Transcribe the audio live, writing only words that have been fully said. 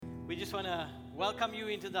We just want to welcome you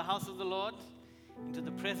into the house of the Lord, into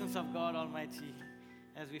the presence of God Almighty,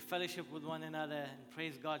 as we fellowship with one another and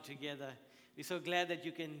praise God together. We're so glad that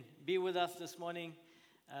you can be with us this morning.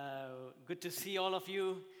 Good to see all of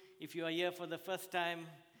you. If you are here for the first time,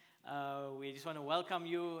 we just want to welcome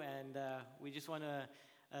you, and we just want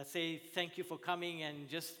to say thank you for coming, and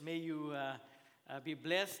just may you be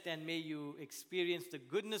blessed, and may you experience the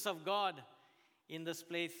goodness of God in this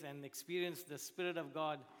place and experience the Spirit of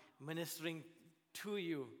God ministering to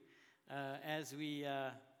you as we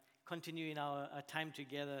continue in our time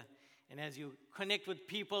together, and as you connect with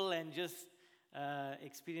people and just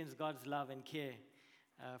experience God's love and care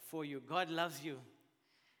for you. God loves you,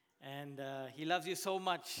 and He loves you so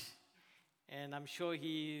much, and I'm sure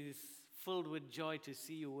He is filled with joy to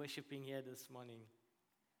see you worshiping here this morning.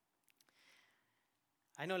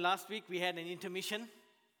 I know last week we had an intermission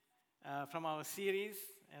from our series,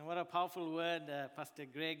 and what a powerful word Pastor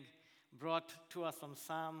Greg brought to us from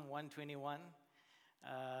Psalm 121.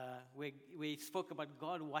 We spoke about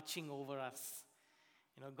God watching over us.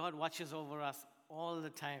 You know, God watches over us all the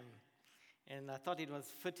time. And I thought it was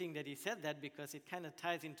fitting that he said that, because it kind of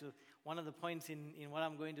ties into one of the points in what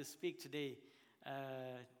I'm going to speak today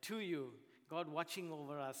to you. God watching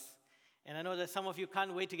over us. And I know that some of you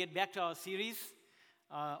can't wait to get back to our series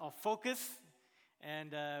of Focus.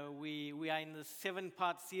 And we are in the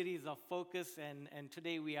 7-part series of Focus, and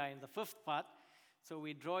today we are in the 5th part. So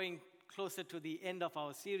we're drawing closer to the end of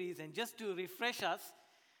our series. And just to refresh us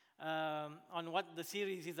on what the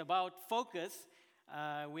series is about, Focus,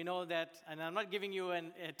 we know that, and I'm not giving you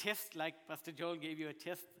a test like Pastor Joel gave you a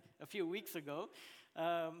test a few weeks ago,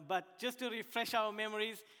 but just to refresh our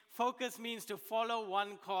memories, Focus means to follow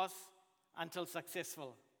one course until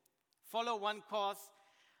successful. Follow one course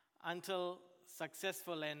until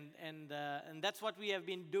successful, and that's what we have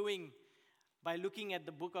been doing by looking at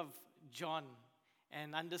the book of John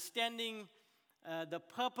and understanding the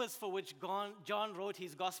purpose for which John wrote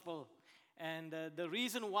his gospel, and the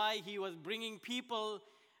reason why he was bringing people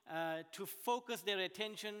to focus their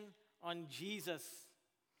attention on Jesus.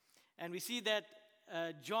 And we see that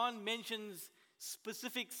John mentions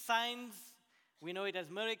specific signs. We know it as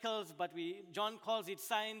miracles, but John calls it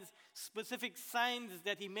signs, specific signs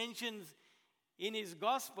that he mentions in his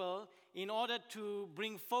gospel in order to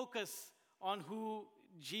bring focus on who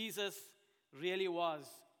Jesus really was.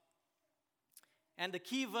 And the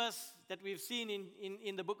key verse that we've seen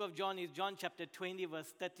in the book of John is John chapter 20,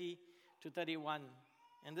 verse 30 to 31.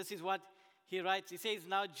 And this is what he writes. He says,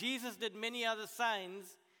 "Now Jesus did many other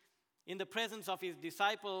signs in the presence of his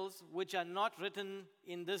disciples, which are not written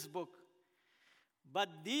in this book. But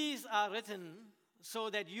these are written so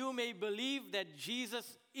that you may believe that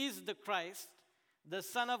Jesus is the Christ, the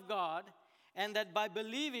Son of God, and that by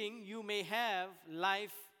believing you may have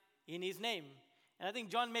life in his name." And I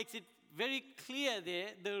think John makes it very clear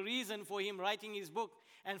there, the reason for him writing his book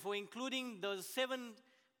and for including those 7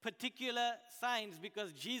 particular signs,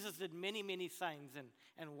 because Jesus did many, many signs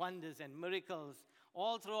and wonders and miracles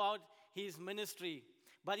all throughout his ministry.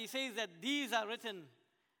 But he says that these are written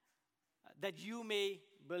that you may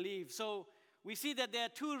believe. So we see that there are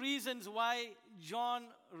 2 reasons why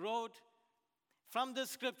John wrote. From the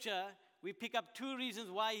scripture, we pick up 2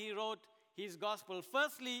 reasons why he wrote his gospel.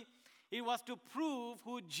 Firstly, it was to prove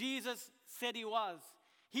who Jesus said he was.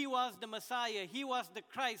 He was the Messiah. He was the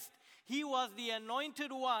Christ. He was the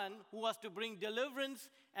anointed one who was to bring deliverance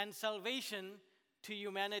and salvation to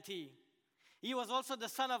humanity. He was also the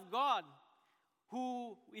Son of God,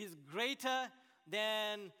 who is greater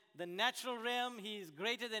than the natural realm. He is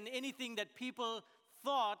greater than anything that people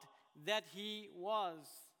thought that he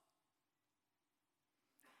was.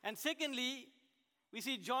 And secondly, we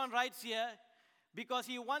see John writes here because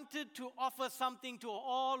he wanted to offer something to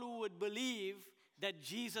all who would believe that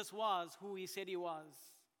Jesus was who he said he was.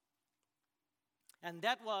 And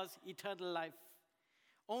that was eternal life,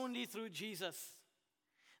 only through Jesus.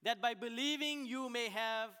 That by believing you may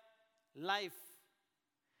have life.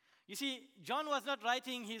 You see, John was not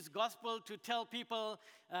writing his gospel to tell people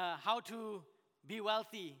how to be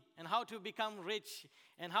wealthy and how to become rich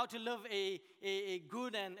and how to live a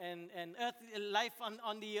good and earthly life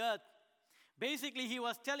on the earth. Basically, he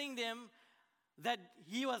was telling them that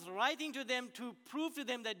he was writing to them to prove to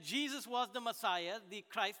them that Jesus was the Messiah, the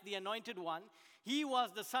Christ, the anointed one. He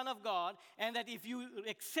was the Son of God, and that if you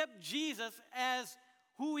accept Jesus as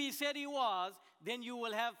who he said he was, then you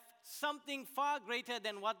will have something far greater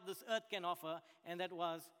than what this earth can offer, and that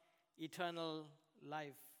was eternal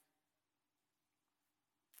life.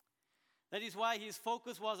 That is why his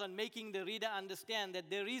focus was on making the reader understand that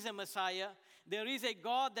there is a Messiah, there is a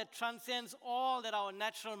God that transcends all that our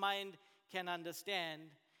natural mind can understand,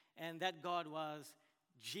 and that God was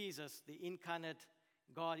Jesus, the incarnate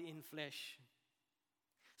God in flesh.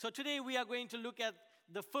 So today we are going to look at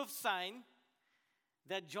the fifth sign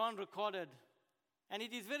that John recorded. And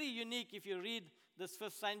it is very unique if you read this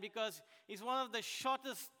fifth sign because it's one of the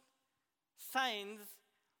shortest signs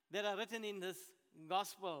that are written in this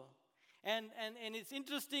gospel. And it's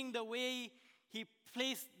interesting the way he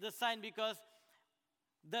placed the sign because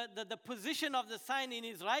the position of the sign in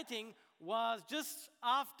his writing was just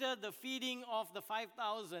after the feeding of the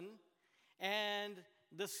 5,000 and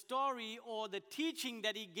the story or the teaching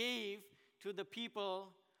that he gave to the people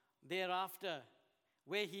thereafter,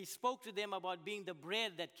 where he spoke to them about being the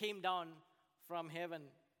bread that came down from heaven.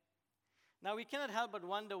 Now, we cannot help but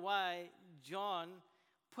wonder why John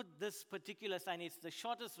put this particular sign. It's the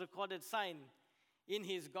shortest recorded sign in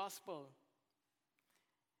his gospel.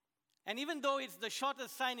 And even though it's the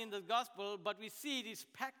shortest sign in the gospel, but we see it is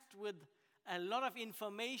packed with a lot of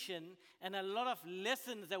information and a lot of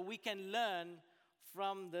lessons that we can learn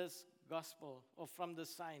from this gospel or from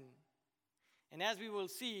this sign. And as we will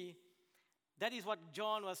see, that is what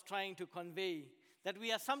John was trying to convey, that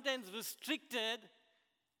we are sometimes restricted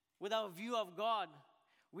with our view of God.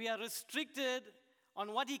 We are restricted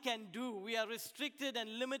on what he can do. We are restricted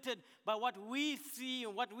and limited by what we see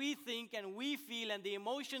and what we think and we feel, and the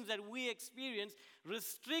emotions that we experience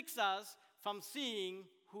restricts us from seeing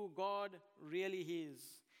who God really is.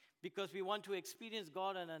 Because we want to experience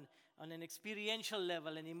God on an experiential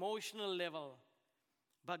level, an emotional level.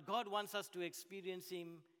 But God wants us to experience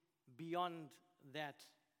him beyond that.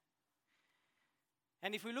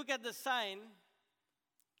 And if we look at the sign,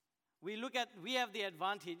 we have the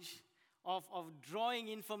advantage of drawing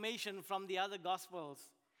information from the other gospels.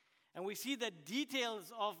 And we see the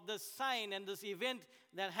details of the sign and this event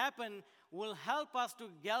that happened will help us to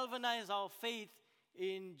galvanize our faith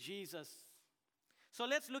in Jesus. So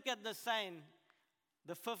let's look at the sign,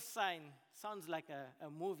 the fifth sign. Sounds like a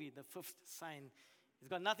movie, the fifth sign. It's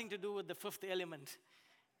got nothing to do with the fifth element.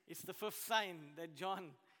 It's the fifth sign that John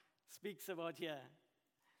speaks about here.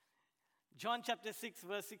 John chapter 6,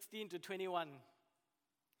 verse 16 to 21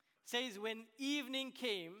 says, when evening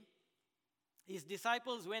came, his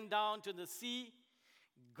disciples went down to the sea,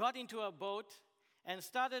 got into a boat, and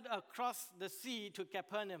started across the sea to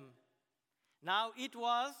Capernaum. Now it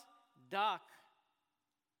was dark.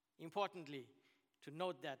 Importantly, to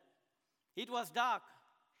note that. It was dark,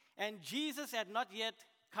 and Jesus had not yet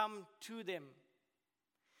come to them.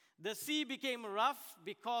 The sea became rough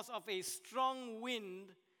because of a strong wind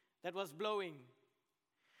that was blowing.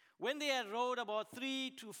 When they had rowed about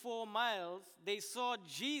 3 to 4 miles, they saw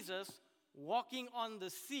Jesus walking on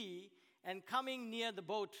the sea and coming near the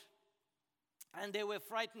boat, and they were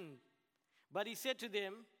frightened. But he said to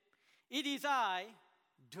them, "It is I,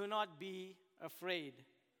 do not be afraid."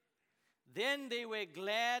 Then they were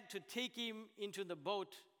glad to take him into the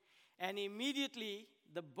boat, and immediately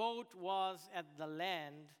the boat was at the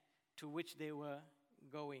land to which they were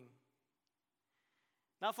going.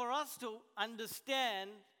 Now, for us to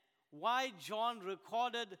understand why John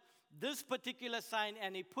recorded this particular sign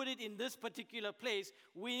and he put it in this particular place,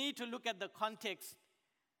 we need to look at the context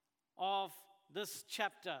of this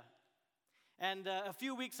chapter. And a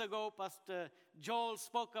few weeks ago, Pastor Joel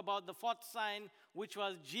spoke about the fourth sign, which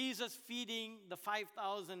was Jesus feeding the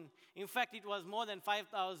 5,000. In fact, it was more than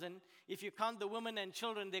 5,000. If you count the women and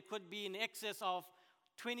children, there could be in excess of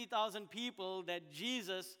 20,000 people that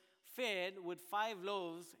Jesus fed with 5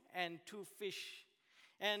 loaves and 2 fish.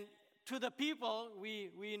 And to the people,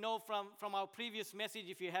 we know from our previous message,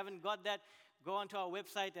 if you haven't got that, go onto our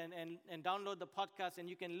website and download the podcast and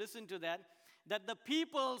you can listen to that the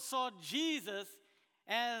people saw Jesus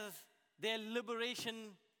as their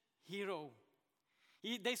liberation hero.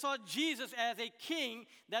 They saw Jesus as a king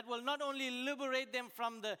that will not only liberate them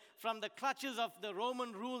from the clutches of the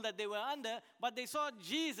Roman rule that they were under, but they saw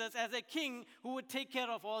Jesus as a king who would take care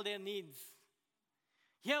of all their needs.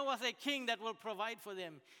 Here was a king that will provide for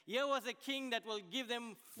them. Here was a king that will give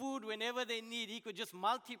them food whenever they need. He could just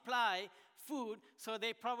multiply food. So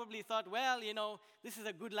they probably thought, well, this is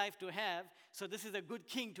a good life to have. So this is a good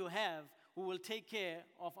king to have who will take care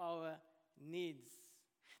of our needs.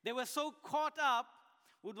 They were so caught up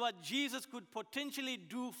with what Jesus could potentially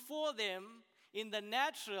do for them in the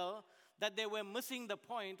natural that they were missing the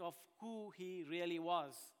point of who he really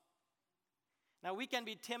was. Now, we can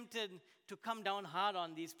be tempted to come down hard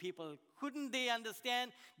on these people. Couldn't they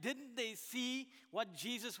understand? Didn't they see what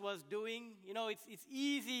Jesus was doing? You know, it's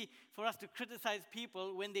easy for us to criticize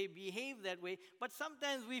people when they behave that way, but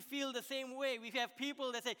sometimes we feel the same way. We have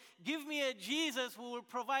people that say, give me a Jesus who will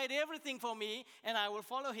provide everything for me, and I will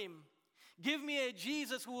follow him. Give me a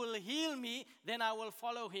Jesus who will heal me, then I will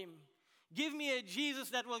follow him. Give me a Jesus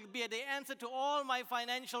that will be the answer to all my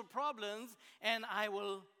financial problems, and I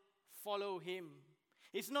will follow him.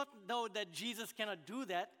 It's not though that Jesus cannot do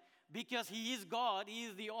that, because he is God. He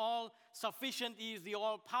is the all-sufficient. He is the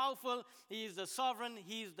all-powerful. He is the sovereign.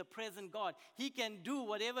 He is the present God. He can do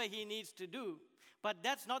whatever he needs to do. But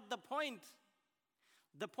that's not the point.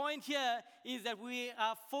 The point here is that we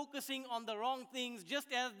are focusing on the wrong things, just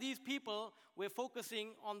as these people were focusing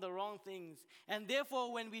on the wrong things. And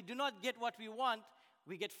therefore, when we do not get what we want,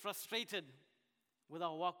 we get frustrated with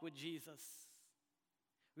our walk with Jesus.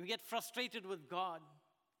 We get frustrated with God,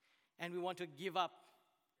 and we want to give up.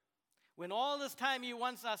 When all this time he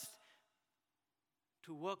wants us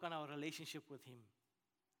to work on our relationship with him.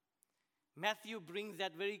 Matthew brings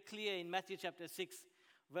that very clear in Matthew chapter 6,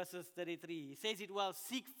 verses 33. He says it well,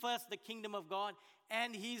 seek first the kingdom of God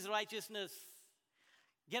and his righteousness.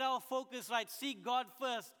 Get our focus right. Seek God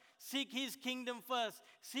first. Seek his kingdom first.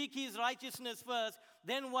 Seek his righteousness first.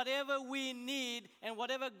 Then whatever we need and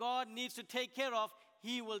whatever God needs to take care of,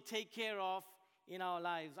 he will take care of in our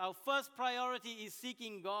lives. Our first priority is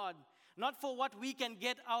seeking God, not for what we can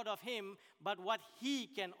get out of him, but what he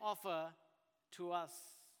can offer to us.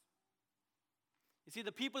 You see,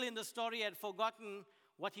 the people in the story had forgotten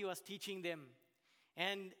what he was teaching them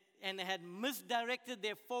and had misdirected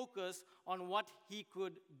their focus on what he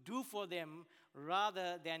could do for them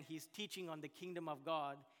rather than his teaching on the kingdom of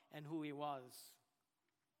God and who he was.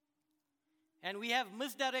 And we have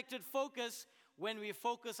misdirected focus when we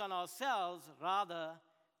focus on ourselves rather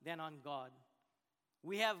than on God.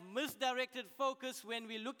 We have misdirected focus when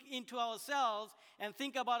we look into ourselves and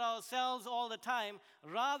think about ourselves all the time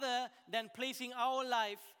rather than placing our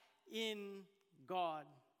life in God.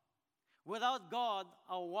 Without God,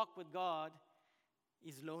 our walk with God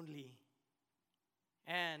is lonely,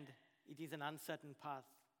 and it is an uncertain path.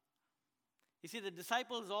 You see, the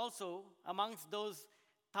disciples also, amongst those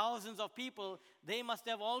thousands of people, they must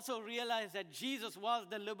have also realized that Jesus was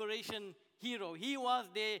the liberation hero. He was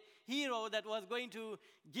the hero that was going to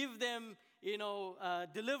give them,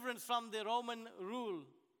 deliverance from the Roman rule.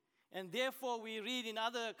 And therefore, we read in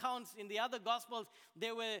other accounts, in the other Gospels,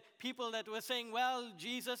 there were people that were saying, well,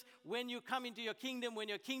 Jesus, when you come into your kingdom, when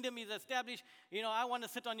your kingdom is established, I want to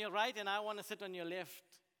sit on your right and I want to sit on your left.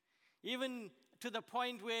 Even to the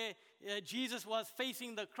point where Jesus was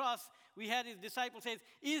facing the cross, we had his disciples say,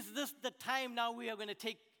 is this the time now we are going to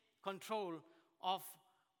take control of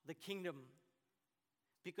the kingdom?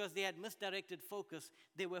 Because they had misdirected focus.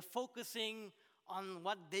 They were focusing on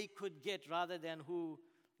what they could get rather than who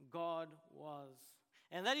God was.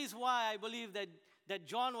 And that is why I believe that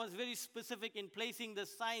John was very specific in placing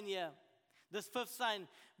this sign here, this fifth sign,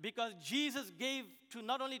 because Jesus gave to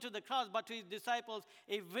not only to the crowds but to his disciples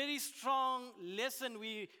a very strong lesson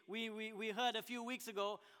we heard a few weeks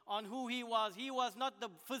ago on who he was. He was not the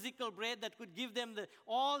physical bread that could give them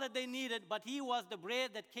all that they needed, but he was the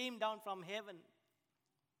bread that came down from heaven.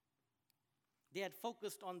 They had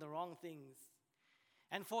focused on the wrong things.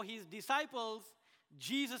 And for his disciples,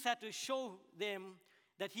 Jesus had to show them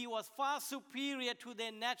that he was far superior to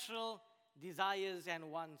their natural desires and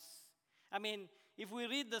wants. I mean, if we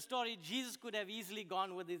read the story, Jesus could have easily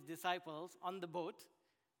gone with his disciples on the boat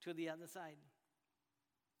to the other side.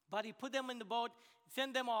 But he put them in the boat,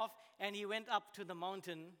 sent them off, and he went up to the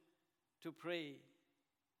mountain to pray.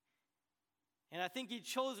 And I think he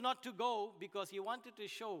chose not to go because he wanted to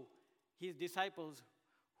show his disciples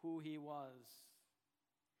who he was.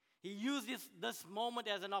 He used this moment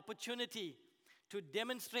as an opportunity to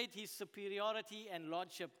demonstrate his superiority and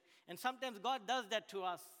lordship. And sometimes God does that to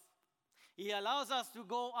us. He allows us to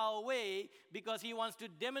go our way because he wants to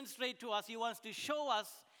demonstrate to us, he wants to show us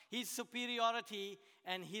his superiority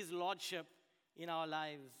and his lordship in our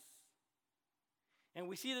lives. And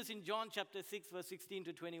we see this in John chapter 6, verse 16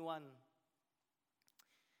 to 21.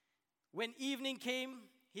 When evening came,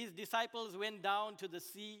 his disciples went down to the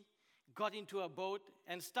sea, got into a boat,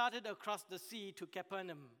 and started across the sea to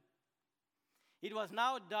Capernaum. It was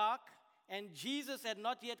now dark, and Jesus had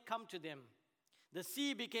not yet come to them. The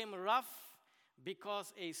sea became rough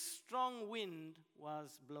because a strong wind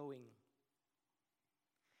was blowing.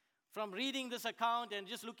 From reading this account and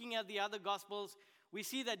just looking at the other Gospels, we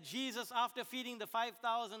see that Jesus, after feeding the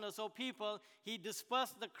 5,000 or so people, he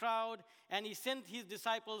dispersed the crowd and he sent his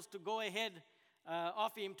disciples to go ahead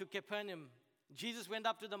of him to Capernaum. Jesus went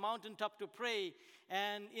up to the mountaintop to pray,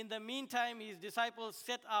 and in the meantime, his disciples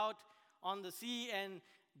set out on the sea, and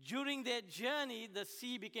during their journey, the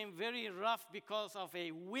sea became very rough because of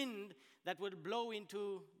a wind that would blow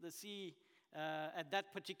into the sea at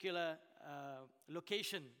that particular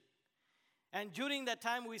location. And during that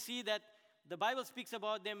time, we see that the Bible speaks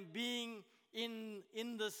about them being in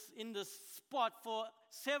this spot for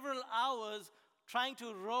several hours, trying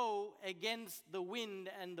to row against the wind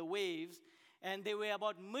and the waves. And they were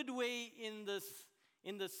about midway in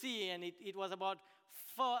the sea, and it was about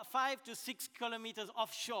 5 to 6 kilometers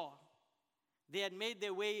offshore. They had made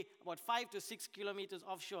their way about 5 to 6 kilometers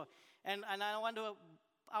offshore. And I want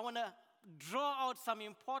to draw out some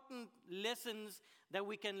important lessons that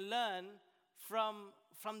we can learn from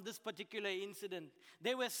this particular incident.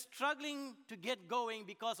 They were struggling to get going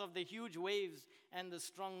because of the huge waves and the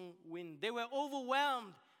strong wind. They were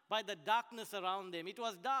overwhelmed by the darkness around them. It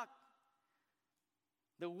was dark.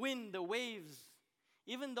 The wind, the waves,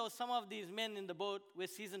 even though some of these men in the boat were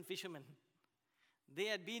seasoned fishermen, they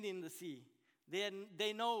had been in the sea.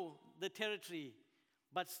 They know the territory,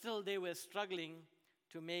 but still they were struggling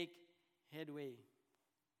to make headway.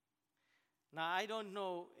 Now, I don't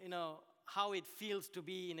know, how it feels to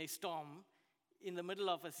be in a storm in the middle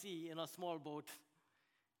of a sea in a small boat.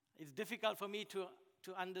 It's difficult for me to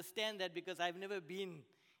understand that because I've never been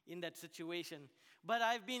in that situation. But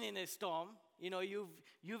I've been in a storm.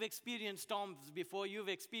 You've experienced storms before. You've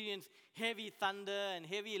experienced heavy thunder and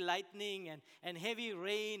heavy lightning and heavy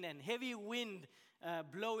rain and heavy wind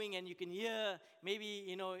blowing, and you can hear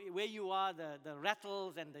maybe, where you are, the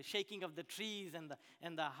rattles and the shaking of the trees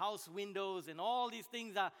and the house windows and all these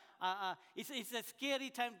things it's a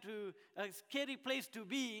scary scary place to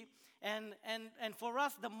be, and for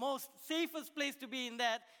us, the most safest place to be in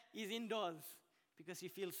that is indoors, because you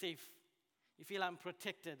feel safe. You feel I'm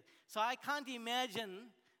protected. So I can't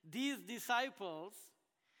imagine these disciples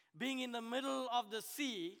being in the middle of the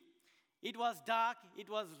sea. It was dark, it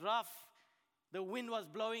was rough, the wind was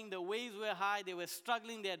blowing, the waves were high, they were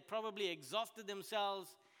struggling, they had probably exhausted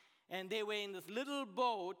themselves, and they were in this little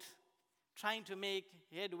boat trying to make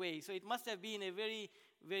headway. So it must have been a very,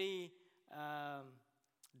 very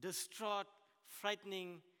distraught,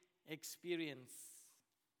 frightening experience.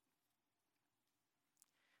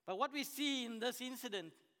 But what we see in this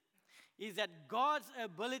incident is that God's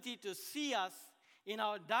ability to see us in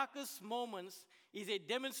our darkest moments is a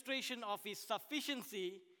demonstration of His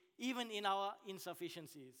sufficiency even in our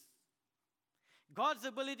insufficiencies. God's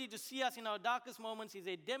ability to see us in our darkest moments is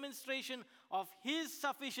a demonstration of His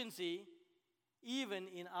sufficiency even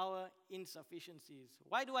in our insufficiencies.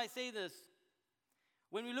 Why do I say this?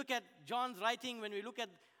 When we look at John's writing, when we look at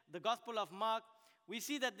the Gospel of Mark, we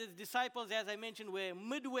see that the disciples, as I mentioned, were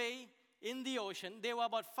midway in the ocean. They were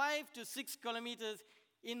about 5 to 6 kilometers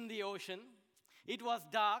in the ocean. It was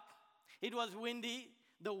dark. It was windy.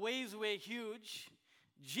 The waves were huge.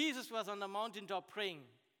 Jesus was on the mountaintop praying.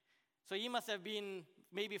 So he must have been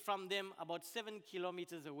maybe from them about 7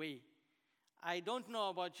 kilometers away. I don't know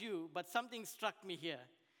about you, but something struck me here.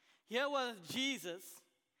 Here was Jesus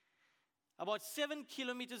about 7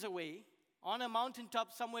 kilometers away on a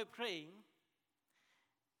mountaintop somewhere praying.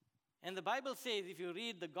 And the Bible says, if you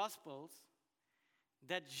read the Gospels,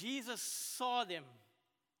 that Jesus saw them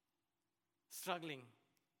struggling.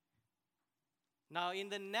 Now, in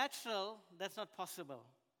the natural, that's not possible.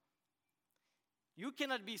 You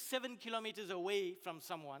cannot be 7 kilometers away from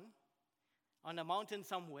someone on a mountain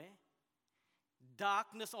somewhere,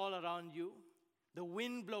 darkness all around you, the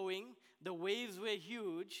wind blowing, the waves were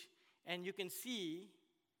huge, and you can see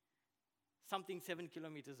something 7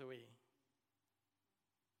 kilometers away.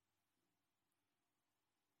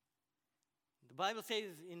 The Bible says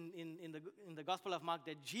in the Gospel of Mark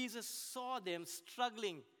that Jesus saw them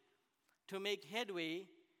struggling to make headway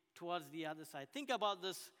towards the other side. Think about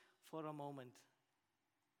this for a moment.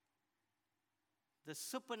 The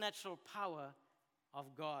supernatural power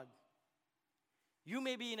of God. You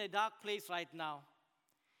may be in a dark place right now.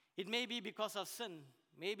 It may be because of sin.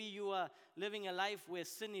 Maybe you are living a life where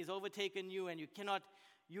sin has overtaken you and you cannot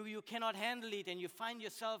handle it, and you find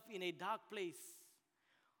yourself in a dark place.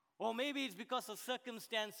 Or maybe it's because of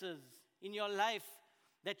circumstances in your life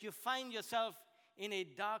that you find yourself in a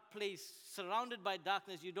dark place, surrounded by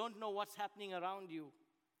darkness. You don't know what's happening around you.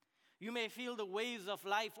 You may feel the waves of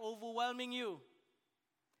life overwhelming you,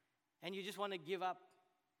 and you just want to give up.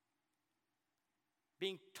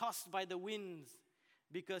 Being tossed by the winds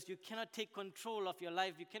because you cannot take control of your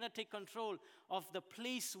life. You cannot take control of the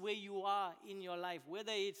place where you are in your life,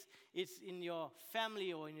 whether it's in your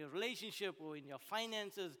family or in your relationship or in your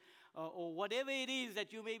finances, or whatever it is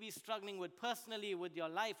that you may be struggling with personally, with your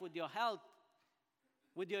life, with your health,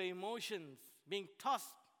 with your emotions, being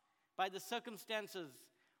tossed by the circumstances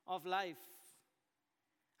of life.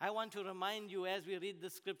 I want to remind you as we read the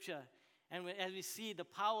scripture and as we see the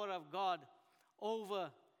power of God over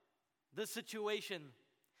the situation,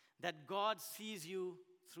 that God sees you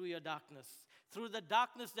through your darkness. Through the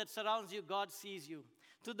darkness that surrounds you, God sees you.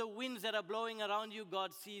 Through the winds that are blowing around you,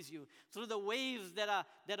 God sees you. Through the waves that are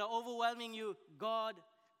overwhelming you, God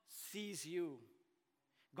sees you.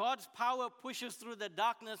 God's power pushes through the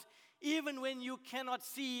darkness even when you cannot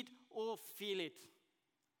see it or feel it.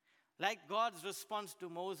 Like God's response to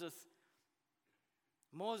Moses.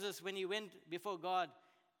 Moses, when he went before God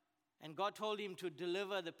and God told him to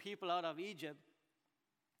deliver the people out of Egypt,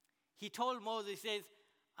 he told Moses, he says,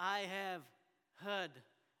 I have heard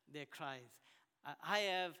their cries. I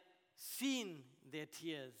have seen their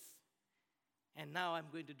tears. And now I'm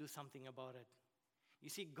going to do something about it. You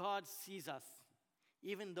see, God sees us,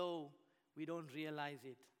 even though we don't realize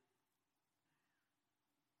it.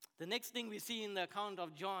 The next thing we see in the account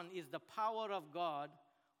of John is the power of God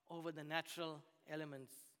over the natural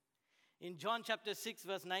elements. In John chapter 6,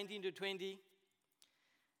 verse 19 to 20,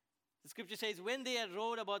 the scripture says, when they had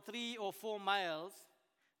rowed about 3 or 4 miles,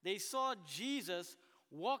 they saw Jesus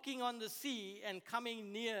walking on the sea and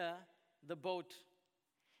coming near the boat,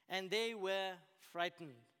 and they were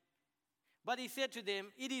frightened. But he said to them,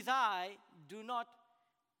 it is I, do not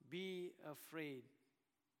be afraid.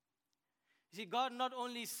 You see, God not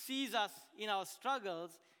only sees us in our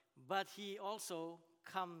struggles, but he also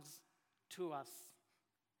comes to us.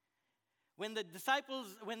 When the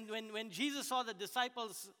disciples, when Jesus saw the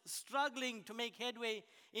disciples struggling to make headway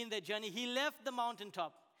in their journey, he left the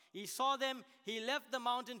mountaintop. He saw them, he left the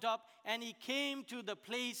mountaintop, and he came to the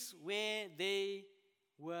place where they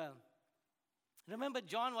were. Remember,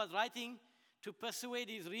 John was writing to persuade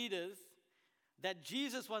his readers that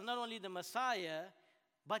Jesus was not only the Messiah,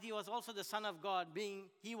 but he was also the Son of God, being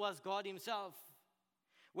he was God himself.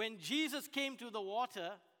 When Jesus came to the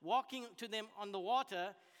water, walking to them on the water,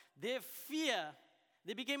 their fear,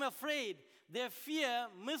 they became afraid. Their fear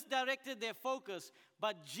misdirected their focus,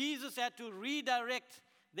 but Jesus had to redirect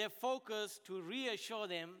their focus to reassure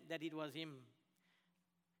them that it was him.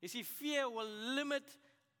 You see, fear will limit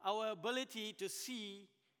our ability to see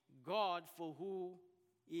God for who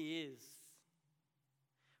he is.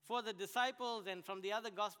 For the disciples and from the other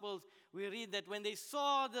gospels, we read that when they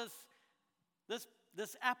saw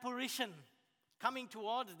this apparition coming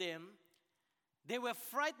towards them, they were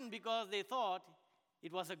frightened because they thought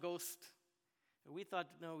it was a ghost. We thought,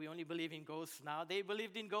 no, we only believe in ghosts now. They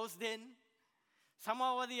believed in ghosts then.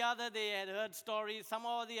 Somehow or the other, they had heard stories.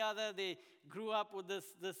 Somehow or the other, they grew up with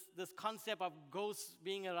this concept of ghosts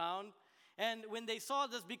being around. And when they saw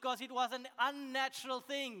this, because it was an unnatural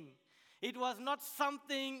thing, it was not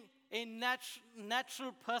something a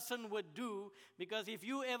natural person would do, because if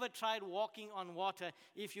you ever tried walking on water,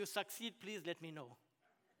 if you succeed, please let me know.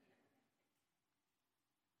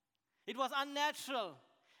 It was unnatural.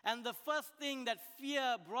 And the first thing that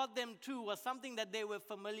fear brought them to was something that they were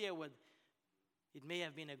familiar with. It may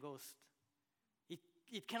have been a ghost.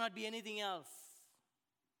 It cannot be anything else.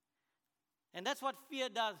 And that's what fear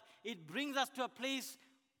does. It brings us to a place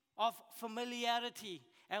of familiarity.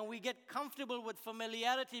 And we get comfortable with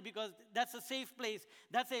familiarity because that's a safe place.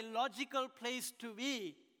 That's a logical place to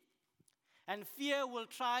be. And fear will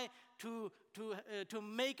try to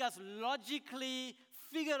make us logically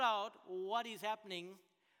figure out what is happening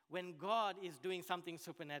when God is doing something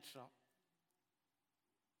supernatural.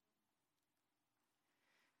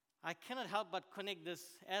 I cannot help but connect this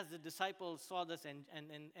as the disciples saw this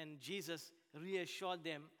and Jesus reassured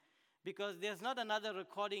them, because there's not another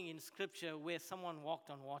recording in Scripture where someone walked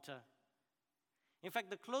on water. In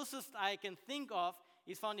fact, the closest I can think of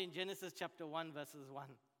is found in Genesis chapter 1, verses 1,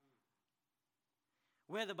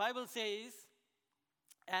 where the Bible says,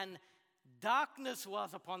 and darkness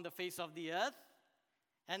was upon the face of the earth,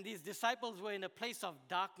 and these disciples were in a place of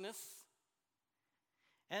darkness.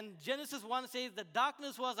 And Genesis 1 says, the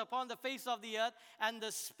darkness was upon the face of the earth, and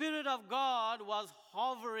the Spirit of God was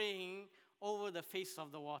hovering over the face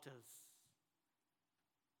of the waters.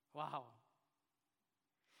 Wow.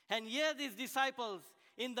 And here these disciples,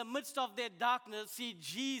 in the midst of their darkness, see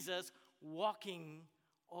Jesus walking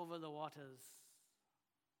over the waters.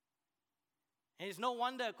 And it's no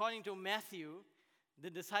wonder, according to Matthew, the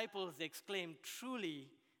disciples exclaimed, truly,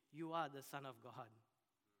 you are the Son of God.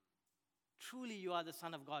 Truly, you are the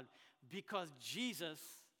Son of God, because Jesus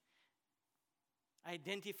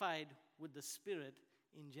identified with the Spirit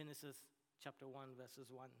in Genesis chapter 1, verses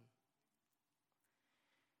 1.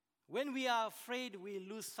 When we are afraid, we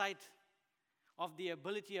lose sight of the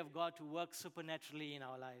ability of God to work supernaturally in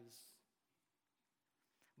our lives.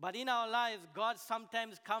 But in our lives, God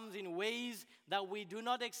sometimes comes in ways that we do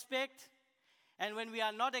not expect. And when we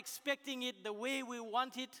are not expecting it the way we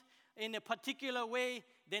want it, in a particular way,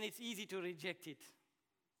 then it's easy to reject it.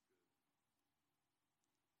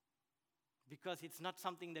 Because it's not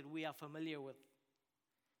something that we are familiar with.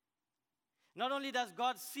 Not only does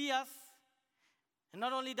God see us, and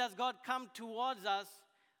not only does God come towards us,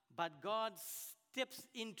 but God steps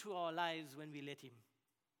into our lives when we let Him.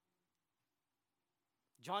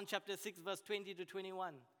 John chapter 6, verse 20 to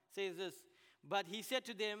 21 says this, "But He said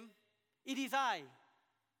to them, 'It is I,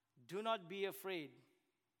 do not be afraid.'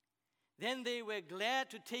 Then they were glad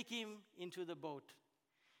to take Him into the boat.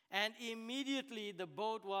 And immediately the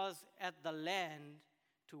boat was at the land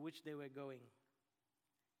to which they were going."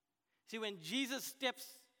 See, when Jesus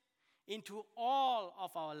steps into all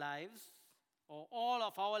of our lives, or all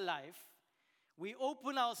of our life, we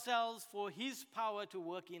open ourselves for His power to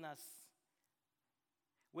work in us.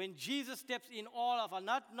 When Jesus steps in all of our,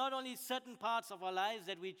 not only certain parts of our lives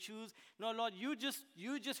that we choose, no, Lord, you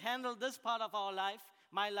just handle this part of our life,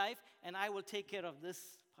 my life, and I will take care of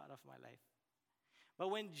this part of my life. But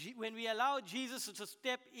when we allow Jesus to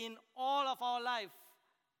step in all of our life,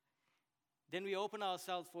 then we open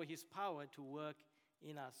ourselves for His power to work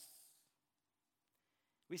in us.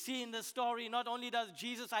 We see in the story, not only does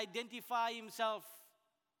Jesus identify Himself,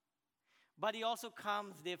 but He also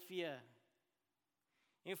calms their fear.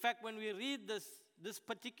 In fact, when we read this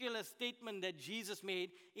particular statement that Jesus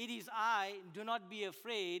made, "It is I, do not be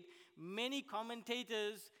afraid," many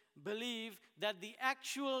commentators believe that the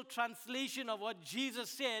actual translation of what Jesus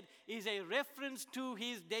said is a reference to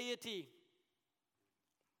His deity.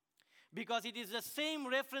 Because it is the same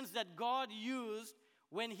reference that God used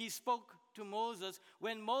when He spoke to Moses.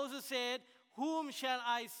 When Moses said, "Whom shall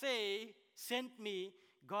I say sent me?"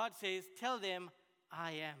 God says, "Tell them,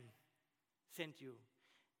 I am sent you."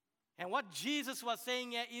 And what Jesus was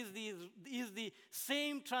saying here is the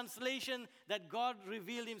same translation that God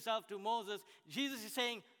revealed Himself to Moses. Jesus is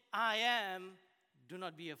saying, "I am, do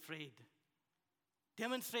not be afraid."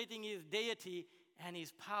 Demonstrating His deity and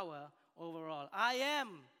His power overall. I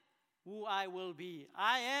am who I will be.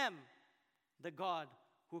 I am the God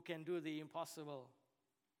who can do the impossible.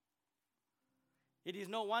 It is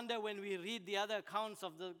no wonder when we read the other accounts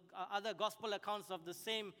of the other gospel accounts of the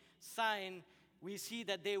same sign, we see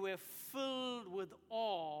that they were filled with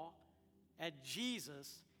awe at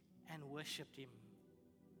Jesus and worshipped Him.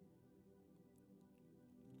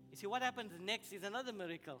 You see, what happens next is another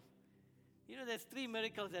miracle. You know, there's 3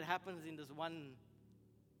 miracles that happens in this one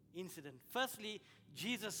incident. Firstly,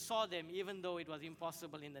 Jesus saw them even though it was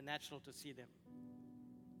impossible in the natural to see them.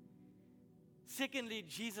 Secondly,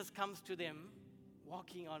 Jesus comes to them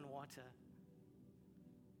walking on water.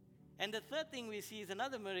 And the third thing we see is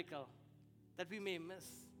another miracle that we may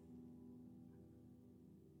miss.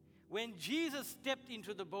 When Jesus stepped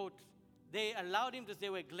into the boat, they allowed Him to, they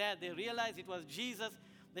were glad. They realized it was Jesus.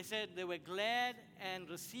 They said they were glad and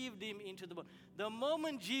received Him into the boat. The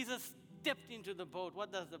moment Jesus stepped into the boat, what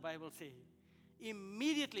does the Bible say?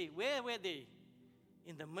 Immediately, where were they?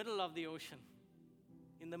 In the middle of the ocean,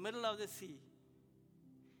 in the middle of the sea.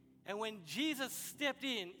 And when Jesus stepped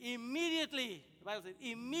in, immediately, the Bible says,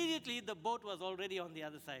 immediately the boat was already on the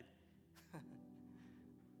other side.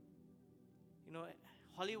 You know,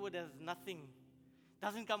 Hollywood has nothing,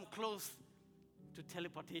 doesn't come close to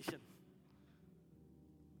teleportation.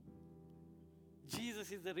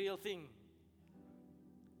 Jesus is the real thing.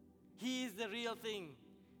 He is the real thing.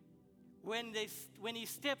 When He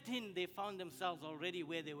stepped in, they found themselves already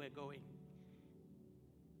where they were going.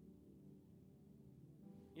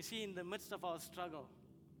 You see, in the midst of our struggle,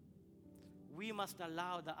 we must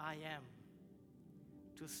allow the I am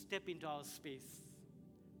to step into our space.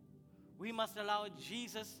 We must allow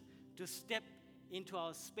Jesus to step into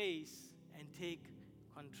our space and take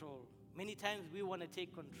control. Many times we want to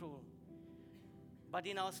take control. But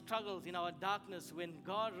in our struggles, in our darkness, when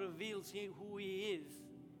God reveals who He is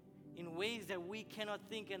in ways that we cannot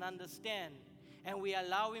think and understand, and we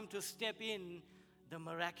allow Him to step in, the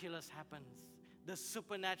miraculous happens. The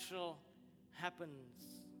supernatural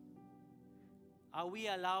happens. Are we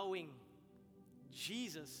allowing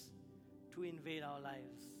Jesus to invade our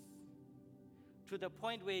lives to the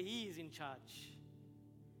point where He is in charge?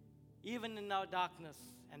 Even in our darkness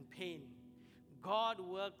and pain, God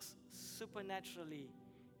works supernaturally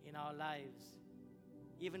in our lives,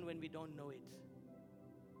 even when we don't know it.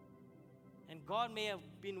 And God may have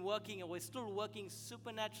been working, or we're still working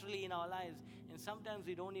supernaturally in our lives, and sometimes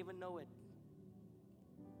we don't even know it.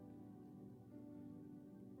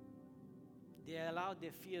 They allowed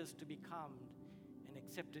their fears to be calmed and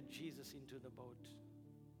accepted Jesus into the boat.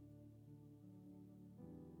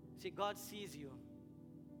 See, God sees you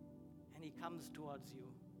and He comes towards you.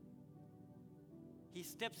 He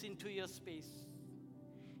steps into your space.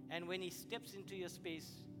 And when He steps into your space,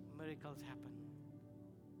 miracles happen.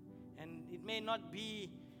 And it may not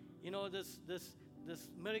be, this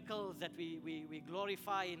miracles that we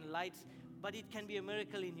glorify in lights, but it can be a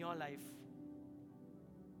miracle in your life.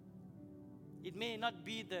 It may not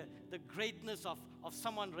be the greatness of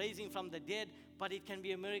someone raising from the dead, but it can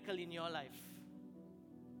be a miracle in your life.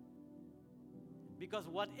 Because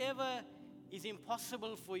whatever is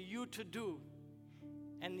impossible for you to do,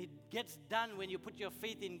 and it gets done when you put your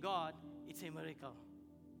faith in God, it's a miracle.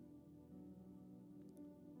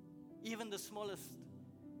 Even the smallest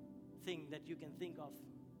thing that you can think of,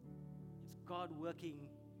 it's God working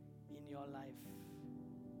in your life.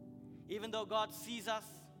 Even though God sees us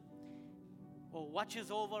or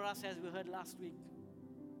watches over us, as we heard last week,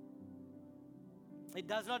 it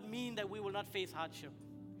does not mean that we will not face hardship.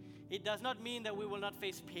 It does not mean that we will not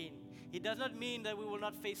face pain. It does not mean that we will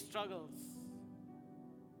not face struggles.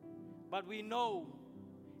 But we know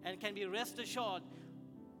and can be rest assured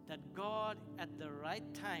that God at the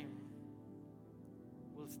right time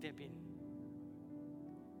will step in.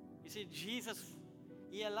 You see, Jesus,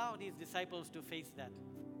 He allowed His disciples to face that.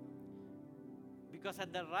 Because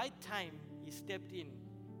at the right time, He stepped in.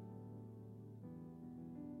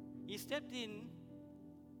 He stepped in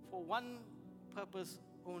for one purpose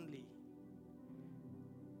only: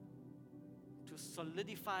 to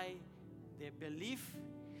solidify their belief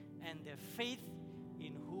and their faith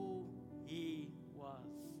in who He was.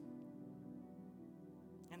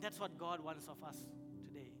 And that's what God wants of us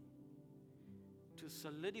today: to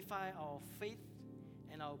solidify our faith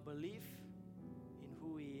and our belief in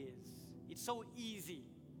who He is. It's so easy.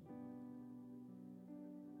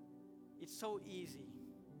 It's so easy.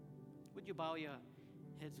 Would you bow your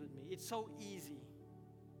heads with me? It's so easy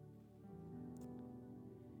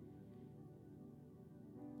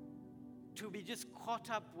to be just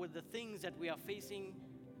caught up with the things that we are facing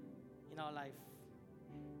in our life.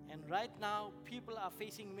 And right now, people are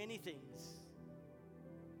facing many things.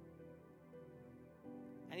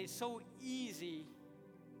 And it's so easy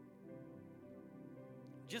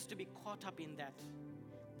just to be caught up in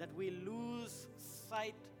that we lose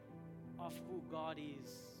sight of who God is.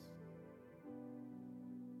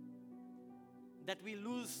 That we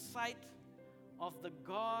lose sight of the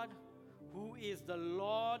God who is the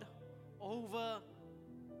Lord over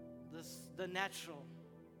the natural.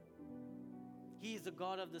 He is the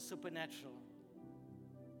God of the supernatural.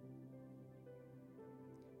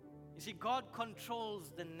 You see, God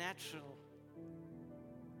controls the natural.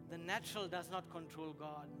 The natural does not control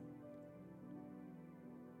God.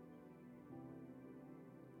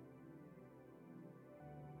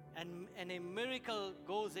 And a miracle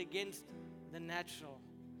goes against the natural,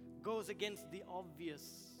 goes against the obvious,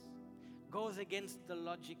 goes against the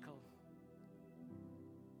logical.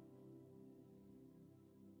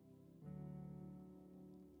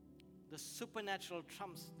 The supernatural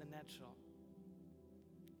trumps the natural.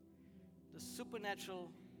 The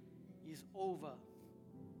supernatural is over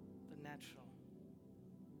the natural.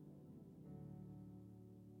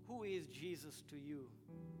 Who is Jesus to you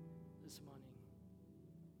this morning?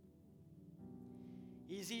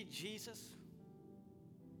 Is He Jesus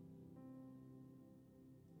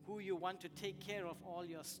who you want to take care of all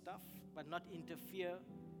your stuff but not interfere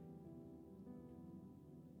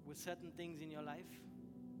with certain things in your life?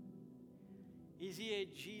 Is He a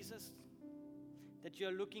Jesus that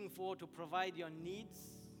you're looking for to provide your needs?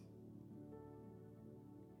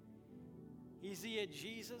 Is He a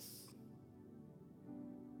Jesus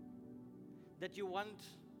that you want,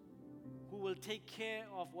 who will take care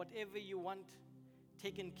of whatever you want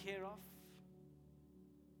taken care of?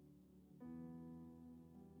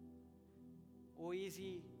 Or is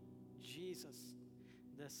He Jesus,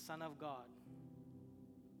 the Son of God,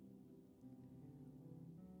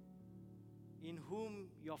 in whom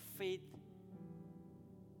your faith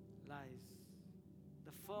lies?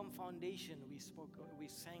 The firm foundation we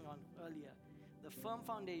sang on earlier. The firm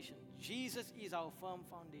foundation. Jesus is our firm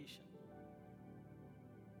foundation.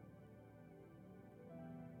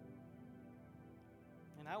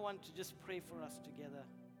 And I want to just pray for us together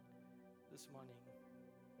this morning.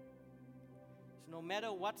 So no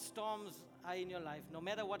matter what storms are in your life, no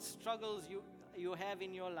matter what struggles you have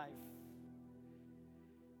in your life,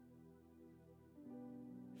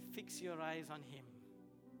 fix your eyes on Him.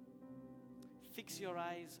 Fix your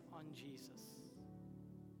eyes on Jesus.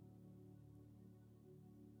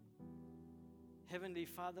 Heavenly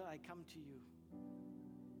Father, I come to You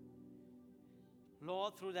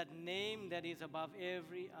Lord, through that name that is above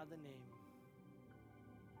every other name,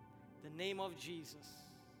 the name of Jesus.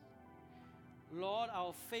 Lord,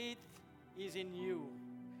 our faith is in you.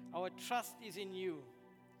 Our trust is in you.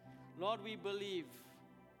 Lord, we believe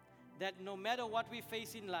that no matter what we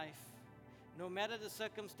face in life, no matter the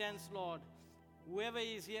circumstance, Lord, whoever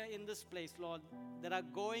is here in this place, Lord, that are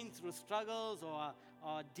going through struggles or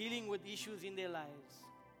are dealing with issues in their lives,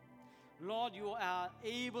 Lord, you are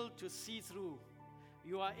able to see through.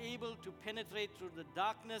 You are able to penetrate through the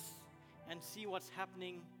darkness and see what's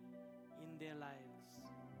happening in their lives.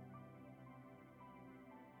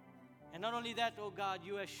 And not only that, oh God,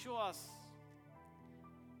 you assure us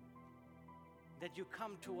that you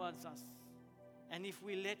come towards us. And if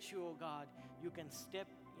we let you, oh God, you can step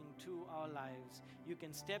into our lives. You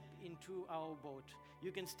can step into our boat.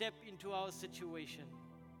 You can step into our situation.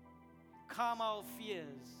 Calm our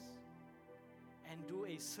fears and do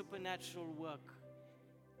a supernatural work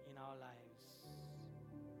in our lives.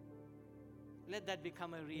 Let that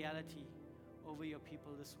become a reality over your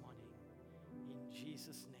people this morning. In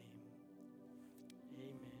Jesus' name,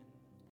 amen.